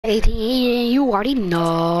18, you already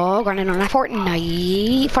know. Running on that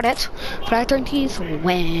Fortnite for that 13th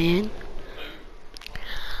win.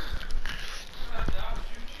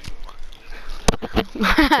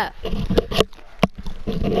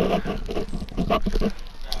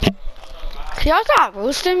 Can y'all stop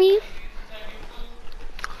roasting me?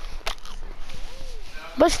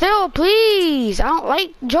 But still, please. I don't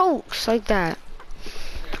like jokes like that.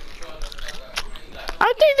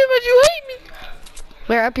 I think that much you hate me.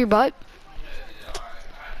 Wear up your butt.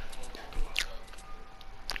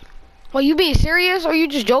 Well, you being serious or you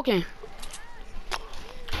just joking?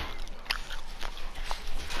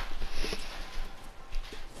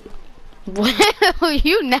 Well,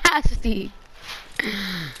 you nasty.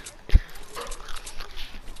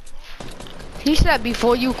 He said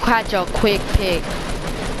before you catch a quick pick.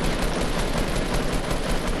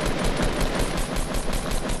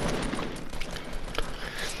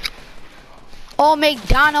 Oh,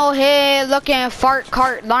 McDonald head looking fart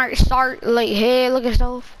cart start like head looking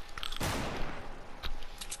stuff.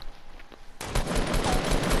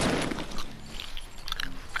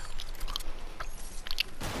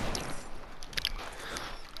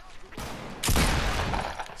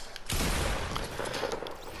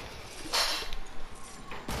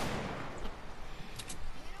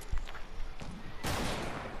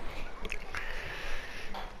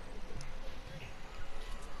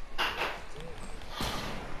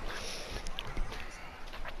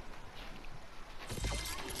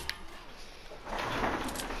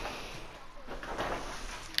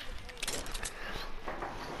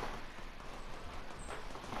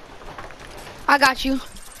 I got you.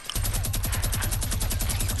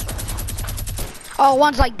 Oh,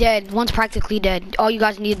 one's like dead. One's practically dead. All you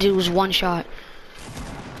guys need to do is one shot.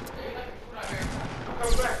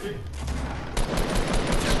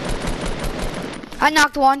 I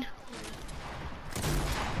knocked one.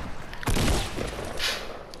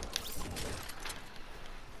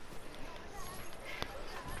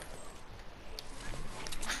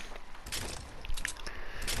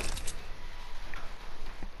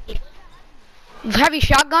 Heavy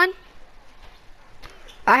shotgun?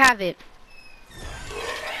 I have it.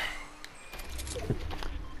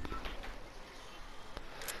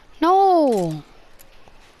 No.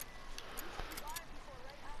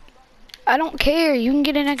 I don't care. You can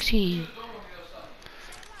get it next team.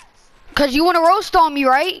 Cause you want to roast on me,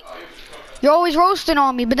 right? You're always roasting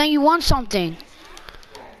on me, but then you want something.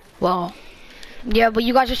 Well, yeah, but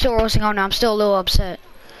you guys are still roasting on me. I'm still a little upset.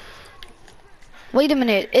 Wait a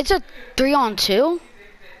minute. It's a 3-on-2?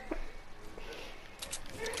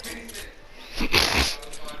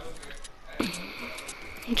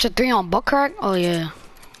 It's a 3-on butt crack? Oh yeah.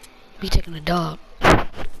 Be taking a dub.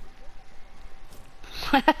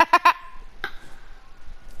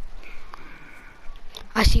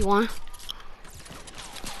 I see one.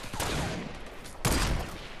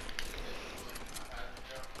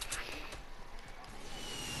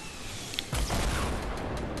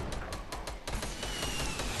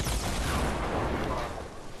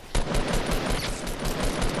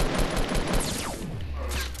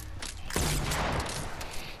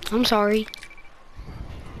 I'm sorry.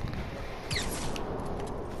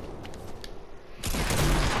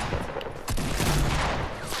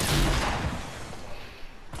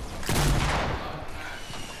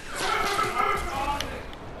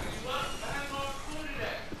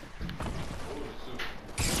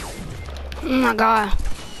 Oh my god.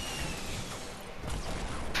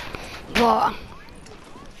 Well,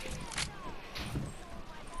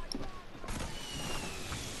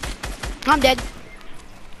 I'm dead.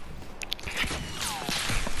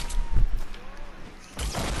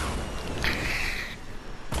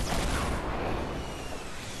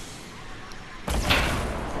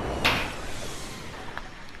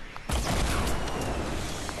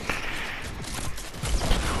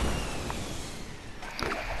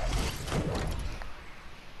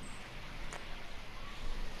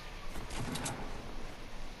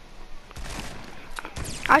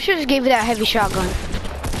 I should just gave you that heavy shotgun.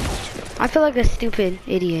 I feel like a stupid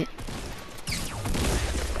idiot.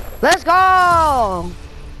 Let's go!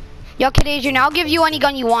 Yo, Kid Adrian, I'll give you any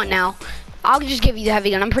gun you want now. I'll just give you the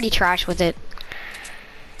heavy gun. I'm pretty trash with it.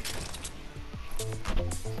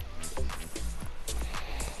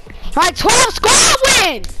 Alright, 12 squad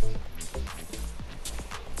win!